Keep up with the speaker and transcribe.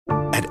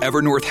At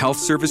Evernorth Health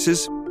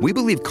Services, we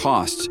believe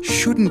costs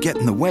shouldn't get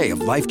in the way of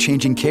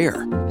life-changing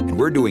care, and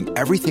we're doing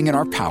everything in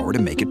our power to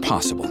make it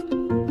possible.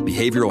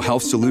 Behavioral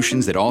health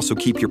solutions that also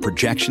keep your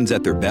projections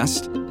at their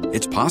best?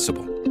 It's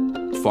possible.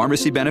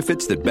 Pharmacy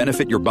benefits that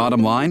benefit your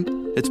bottom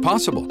line? It's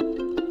possible.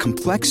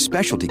 Complex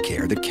specialty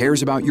care that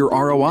cares about your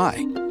ROI?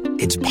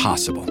 It's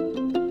possible.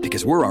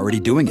 Because we're already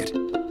doing it.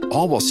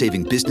 All while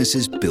saving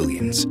businesses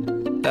billions.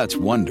 That's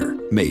Wonder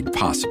made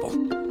possible.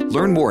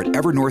 Learn more at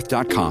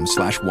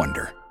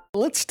evernorth.com/wonder.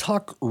 Let's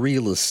talk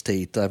real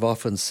estate. I've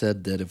often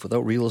said that if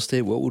without real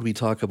estate, what would we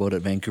talk about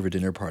at Vancouver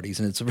dinner parties?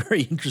 And it's a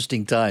very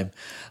interesting time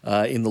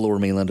in the Lower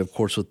Mainland, of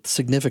course, with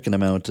significant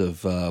amount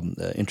of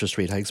interest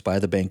rate hikes by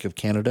the Bank of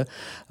Canada.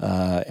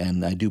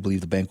 And I do believe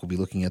the bank will be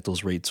looking at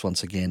those rates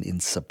once again in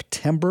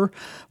September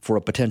for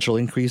a potential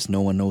increase.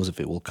 No one knows if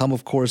it will come,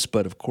 of course,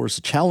 but of course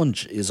the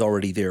challenge is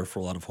already there for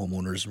a lot of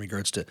homeowners in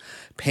regards to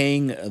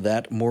paying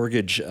that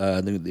mortgage.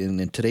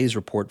 In today's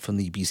report from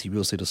the BC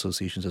Real Estate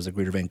Association says that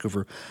Greater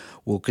Vancouver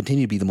will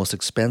continue to be the most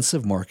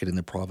expensive market in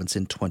the province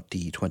in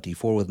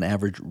 2024 with an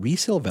average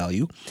resale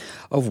value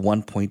of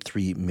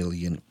 $1.3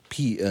 million.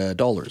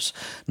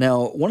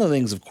 Now, one of the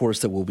things, of course,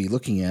 that we'll be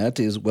looking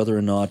at is whether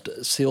or not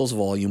sales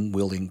volume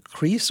will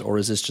increase, or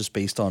is this just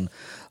based on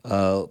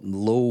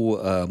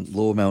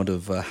low amount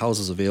of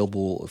houses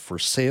available for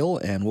sale,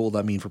 and what will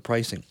that mean for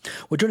pricing?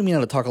 Well, joining me now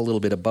to talk a little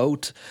bit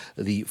about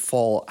the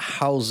fall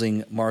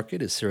housing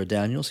market is Sarah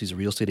Daniels. He's a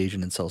real estate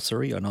agent in South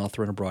Surrey, an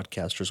author and a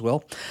broadcaster as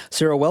well.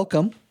 Sarah,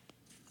 welcome.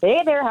 Hey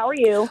there, how are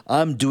you?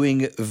 I'm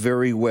doing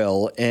very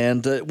well,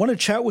 and want to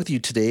chat with you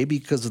today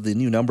because of the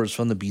new numbers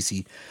from the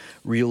BC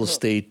Real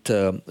Estate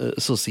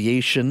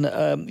Association.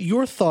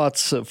 Your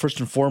thoughts,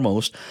 first and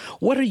foremost,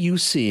 what are you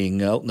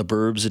seeing out in the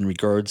burbs in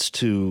regards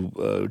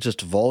to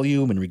just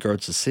volume, in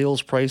regards to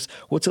sales price?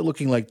 What's it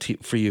looking like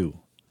for you?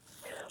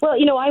 Well,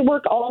 you know, I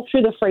work all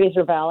through the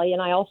Fraser Valley,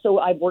 and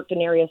I've worked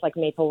in areas like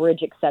Maple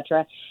Ridge, et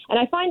cetera. And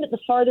I find that the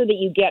farther that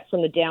you get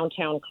from the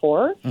downtown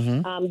core,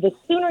 the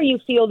sooner you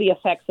feel the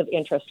effects of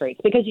interest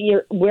rates, because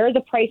where the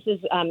prices,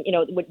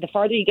 the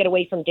farther you get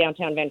away from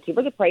downtown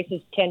Vancouver, the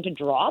prices tend to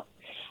drop.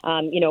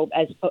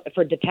 As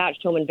for a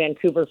detached home in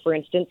Vancouver, for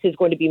instance, is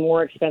going to be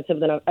more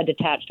expensive than a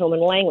detached home in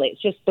Langley.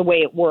 It's just the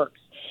way it works.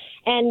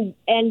 And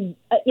in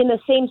the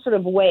same sort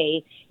of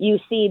way, you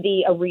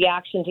see a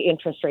reaction to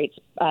interest rates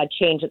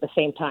change at the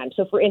same time.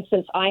 So, for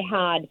instance, I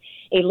had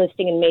a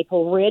listing in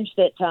Maple Ridge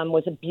that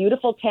was a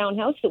beautiful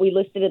townhouse that we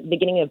listed at the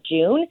beginning of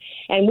June,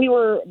 and we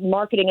were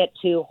marketing it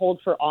to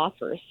hold for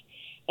offers.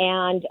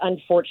 And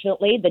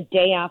unfortunately, the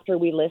day after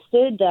we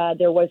listed,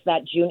 there was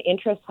that June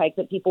interest hike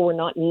that people were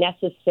not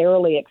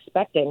necessarily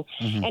expecting.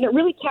 And it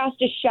really cast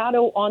a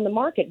shadow on the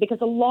market because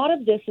a lot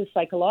of this is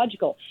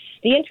psychological.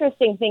 The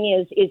interesting thing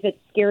is it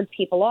scared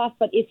people off.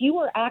 But if you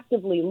were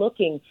actively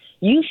looking,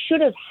 you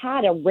should have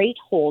had a rate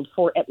hold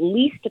for at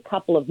least a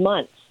couple of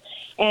months.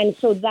 And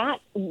so that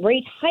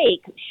rate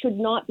hike should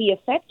not be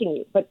affecting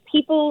you. But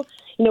people,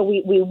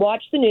 we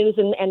watch the news,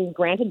 and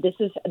granted, this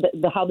is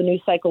how the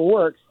news cycle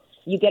works.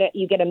 You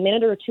get a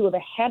minute or two of a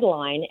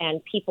headline,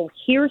 and people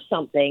hear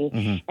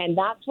something, and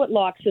that's what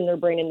locks in their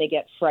brain, and they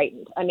get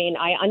frightened. I mean,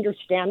 I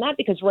understand that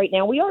because right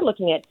now we are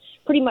looking at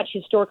pretty much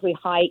historically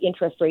high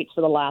interest rates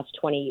for the last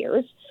 20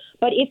 years.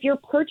 But if you're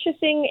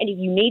purchasing and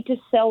you need to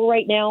sell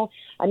right now,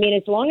 I mean,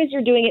 as long as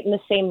you're doing it in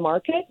the same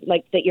market,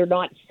 like that you're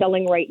not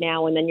selling right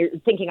now and then you're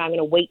thinking, I'm going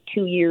to wait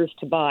 2 years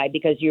to buy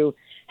because you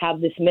have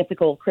this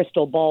mythical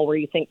crystal ball where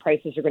you think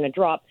prices are going to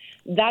drop,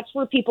 that's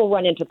where people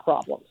run into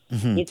problems.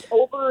 It's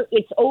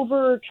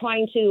over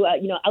trying to,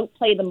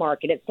 outplay the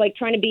market. It's like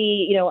trying to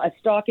be, a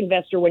stock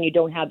investor when you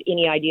don't have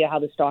any idea how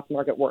the stock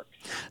market works.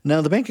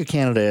 Now, the Bank of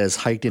Canada has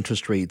hiked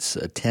interest rates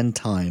 10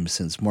 times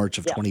since March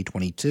of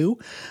 2022.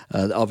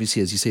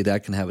 Obviously, as you say,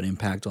 that can have an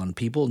impact on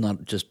people,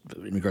 not just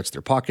in regards to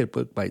their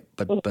pocketbook, but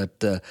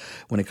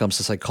when it comes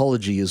to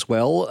psychology as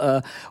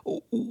well.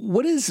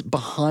 What is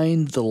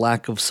behind the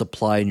lack of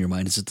supply in your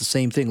mind? Is it the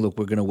same thing? Look,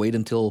 we're going to wait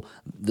until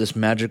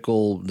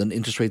then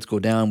interest rates go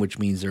down, which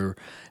means there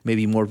may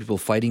be more people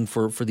fighting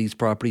for these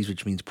properties,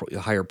 which means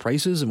higher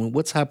prices. I mean,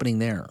 what's happening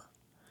there?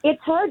 It's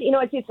hard.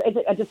 It's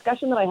a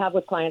discussion that I have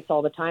with clients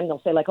all the time.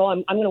 They'll say, like, oh,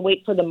 I'm going to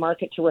wait for the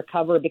market to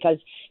recover because,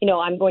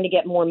 I'm going to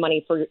get more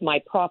money for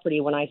my property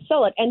when I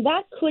sell it. And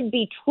that could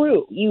be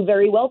true. You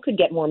very well could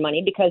get more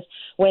money because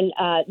when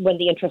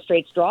the interest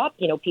rates drop,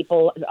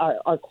 people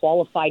are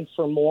qualified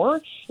for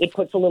more. It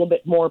puts a little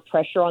bit more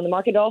pressure on the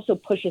market. It also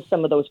pushes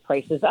some of those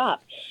prices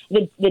up.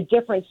 The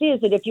difference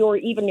is that if you're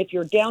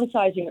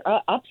downsizing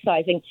or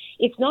upsizing,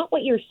 it's not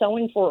what you're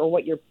selling for or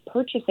what you're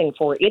purchasing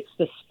for. It's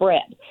the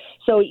spread.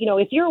 So,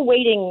 if you're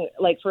waiting,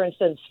 like, for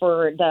instance,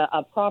 for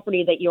a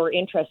property that you're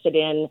interested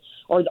in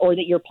or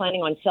that you're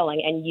planning on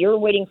selling, and you're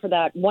waiting for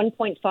that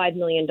 $1.5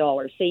 million,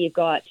 say you've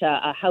got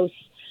a house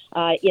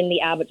in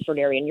the Abbotsford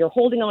area, and you're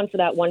holding on for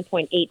that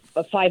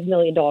 $1.85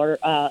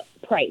 million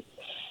price.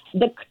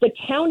 the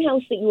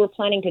townhouse that you were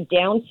planning to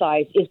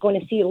downsize is going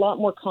to see a lot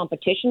more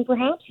competition,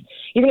 perhaps.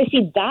 You're going to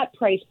see that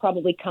price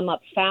probably come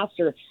up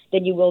faster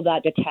than you will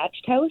that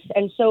detached house.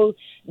 And so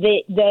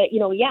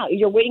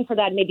you're waiting for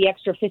that maybe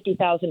extra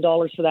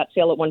 $50,000 for that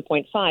sale at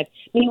 1.5.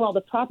 Meanwhile,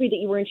 the property that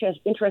you were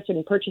interested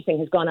in purchasing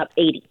has gone up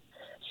 80.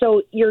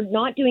 So you're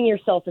not doing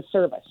yourself a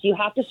service. You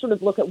have to sort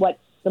of look at what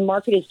the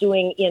market is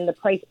doing in the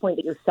price point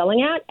that you're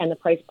selling at and the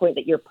price point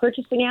that you're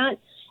purchasing at,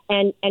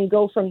 and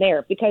go from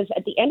there. Because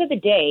at the end of the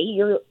day,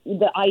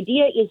 the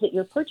idea is that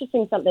you're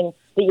purchasing something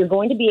that you're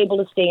going to be able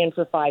to stay in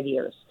for 5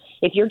 years.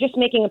 If you're just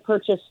making a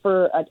purchase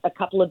for a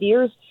couple of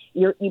years,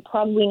 you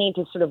probably need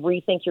to sort of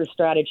rethink your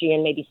strategy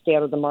and maybe stay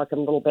out of the market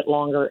a little bit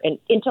longer and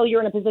until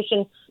you're in a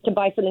position to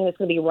buy something that's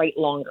going to be right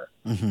longer.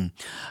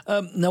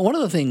 Mm-hmm. Now, one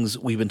of the things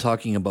we've been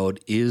talking about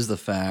is the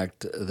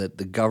fact that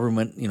the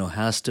government,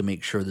 has to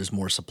make sure there's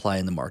more supply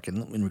in the market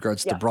in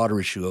regards to the broader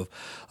issue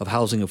of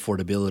housing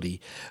affordability.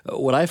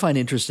 What I find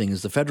interesting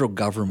is the federal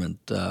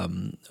government,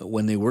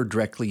 when they were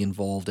directly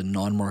involved in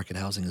non-market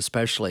housing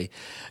especially,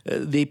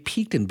 they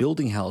peaked in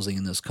building housing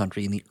in this country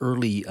in the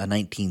early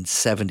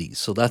 1970s.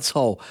 So that's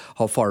how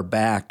far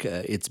back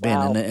it's been.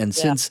 Wow. And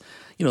since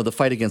the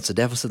fight against the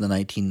deficit in the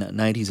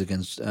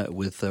 1990s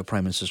with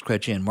Prime Ministers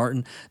Chrétien and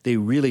Martin, they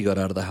really got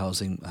out of the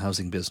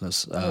housing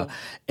business.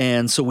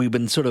 And so we've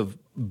been sort of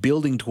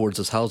building towards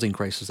this housing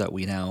crisis that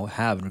we now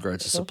have in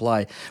regards to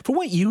supply. From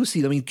what you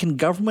see, can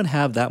government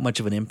have that much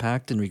of an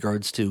impact in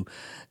regards to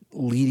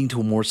leading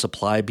to more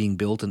supply being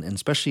built, and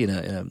especially in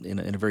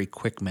a very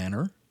quick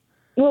manner?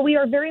 Well, we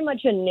are very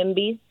much a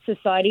NIMBY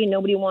society.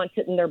 Nobody wants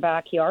it in their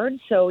backyard.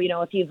 So,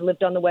 if you've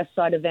lived on the west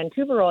side of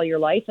Vancouver all your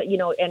life,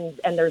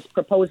 and there's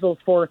proposals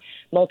for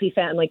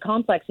multifamily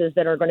complexes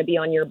that are going to be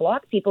on your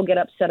block, people get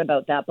upset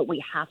about that. But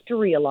we have to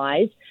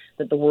realize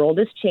that the world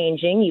is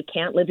changing. You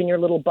can't live in your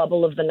little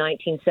bubble of the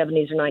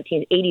 1970s or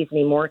 1980s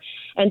anymore,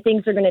 and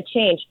things are going to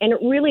change. And it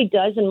really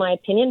does, in my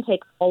opinion,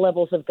 take all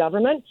levels of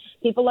government.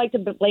 People like to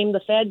blame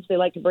the feds. They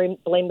like to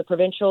blame the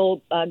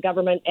provincial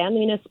government and the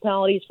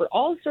municipalities for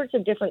all sorts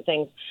of different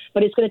things.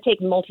 But it's going to take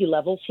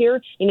multi-levels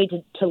here. You need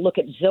to look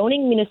at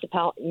zoning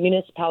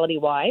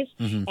municipality-wise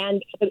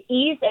and the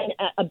ease and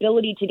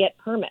ability to get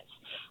permits.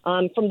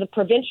 From the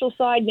provincial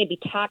side, maybe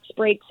tax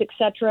breaks, et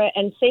cetera.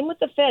 And same with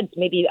the feds,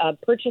 maybe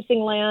purchasing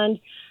land.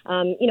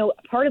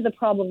 Part of the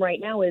problem right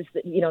now is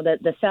that,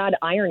 the sad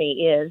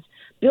irony is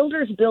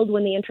builders build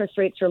when the interest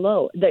rates are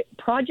low. The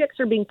projects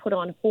are being put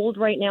on hold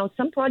right now.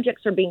 Some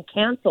projects are being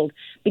canceled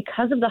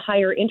because of the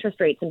higher interest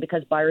rates and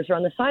because buyers are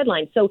on the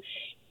sidelines. So,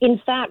 in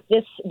fact,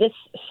 this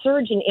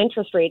surge in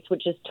interest rates,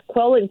 which is to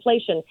quell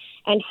inflation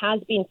and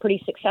has been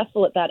pretty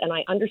successful at that, and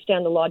I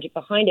understand the logic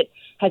behind it,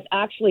 has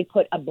actually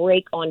put a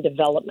brake on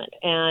development.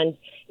 And,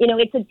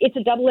 it's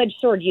a double-edged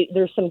sword.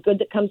 There's some good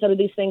that comes out of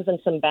these things and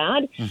some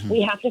bad.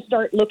 We have to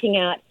start looking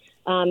at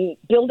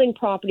building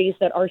properties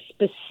that are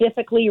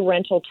specifically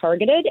rental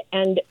targeted.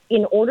 And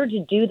in order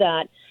to do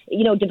that,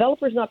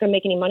 developers not going to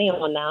make any money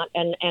on that.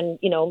 And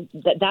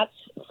that's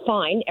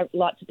fine.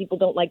 Lots of people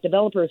don't like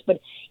developers. But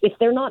if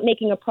they're not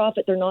making a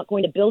profit, they're not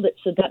going to build it.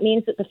 So that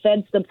means that the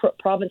feds, the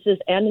provinces,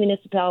 and the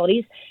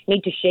municipalities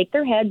need to shake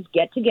their heads,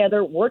 get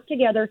together, work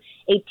together,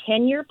 a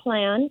 10-year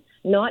plan,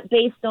 not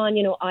based on,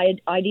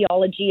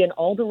 ideology and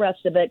all the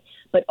rest of it,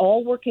 but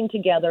all working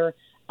together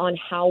on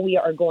how we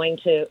are going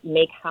to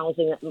make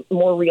housing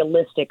more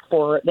realistic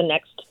for the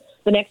next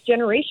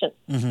generation.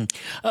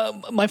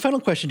 My final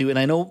question to you, and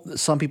I know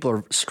some people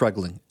are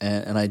struggling,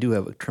 and I do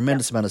have a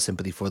tremendous amount of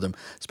sympathy for them,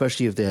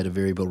 especially if they had a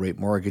variable rate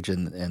mortgage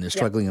and they're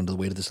struggling under the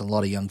weight of this, and a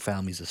lot of young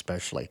families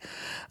especially.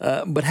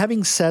 But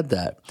having said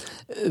that,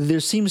 there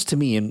seems to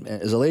me, and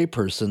as a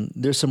layperson,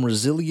 there's some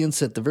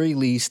resilience at the very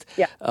least,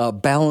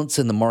 balance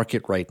in the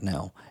market right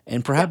now.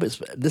 And perhaps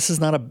this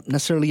is not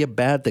necessarily a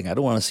bad thing. I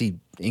don't want to see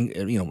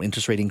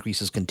interest rate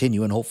increases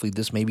continue, and hopefully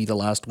this may be the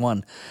last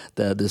one,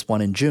 this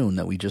one in June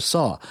that we just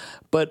saw.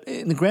 But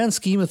in the grand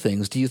scheme of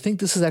things, do you think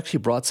this has actually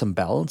brought some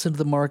balance into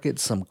the market,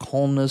 some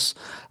calmness,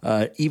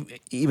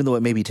 even though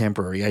it may be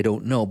temporary? I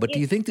don't know. But do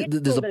you think that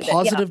there's a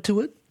positive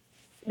to it?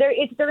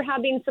 There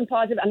have been some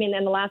positive. I mean,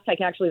 and the last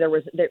hike actually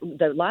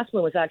the last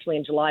one was actually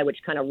in July,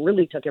 which kind of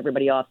really took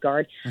everybody off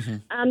guard.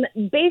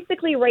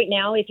 Basically, right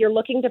now, if you're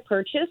looking to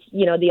purchase,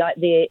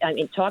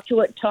 talk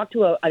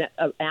to an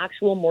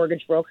actual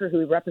mortgage broker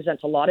who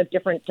represents a lot of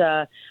different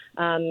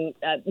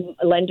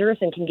lenders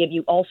and can give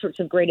you all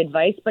sorts of great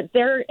advice. But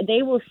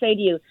they will say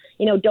to you,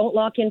 don't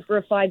lock in for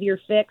a 5-year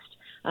fixed.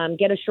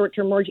 Get a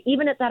short-term mortgage,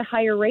 even at that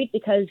higher rate,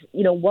 because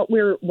what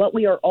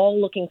we are all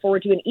looking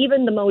forward to, and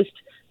even the most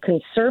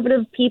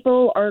conservative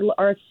people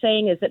are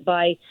saying is that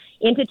by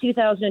into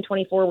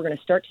 2024, we're going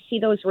to start to see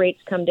those rates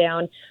come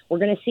down. We're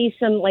going to see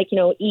some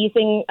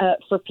easing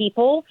for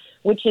people,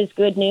 which is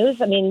good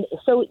news. I mean,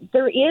 so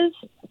there is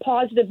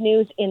positive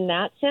news in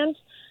that sense.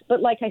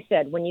 But like I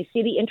said, when you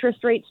see the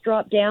interest rates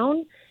drop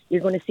down,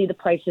 you're going to see the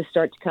prices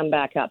start to come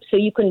back up. So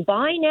you can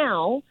buy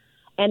now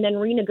and then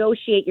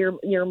renegotiate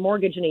your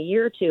mortgage in a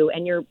year or two,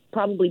 and you're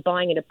probably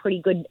buying at a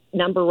pretty good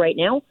number right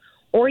now.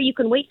 or you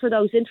can wait for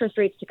those interest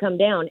rates to come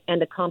down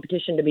and the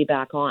competition to be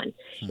back on.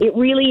 It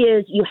really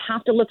is, you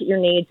have to look at your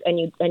needs, and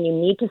you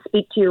need to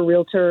speak to your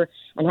realtor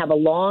and have a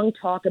long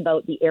talk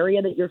about the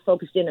area that you're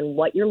focused in and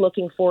what you're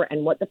looking for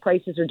and what the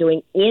prices are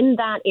doing in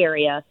that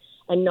area,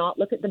 and not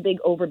look at the big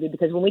overview.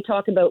 Because when we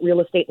talk about real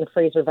estate in the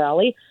Fraser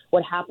Valley,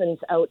 what happens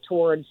out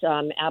towards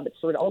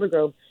Abbotsford,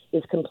 Aldergrove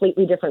is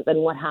completely different than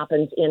what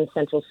happens in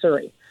Central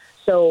Surrey.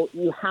 So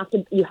you have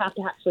to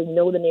actually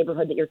know the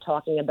neighborhood that you're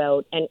talking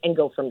about and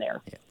go from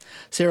there. Yeah.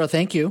 Sarah,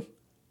 thank you.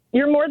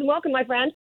 You're more than welcome, my friend.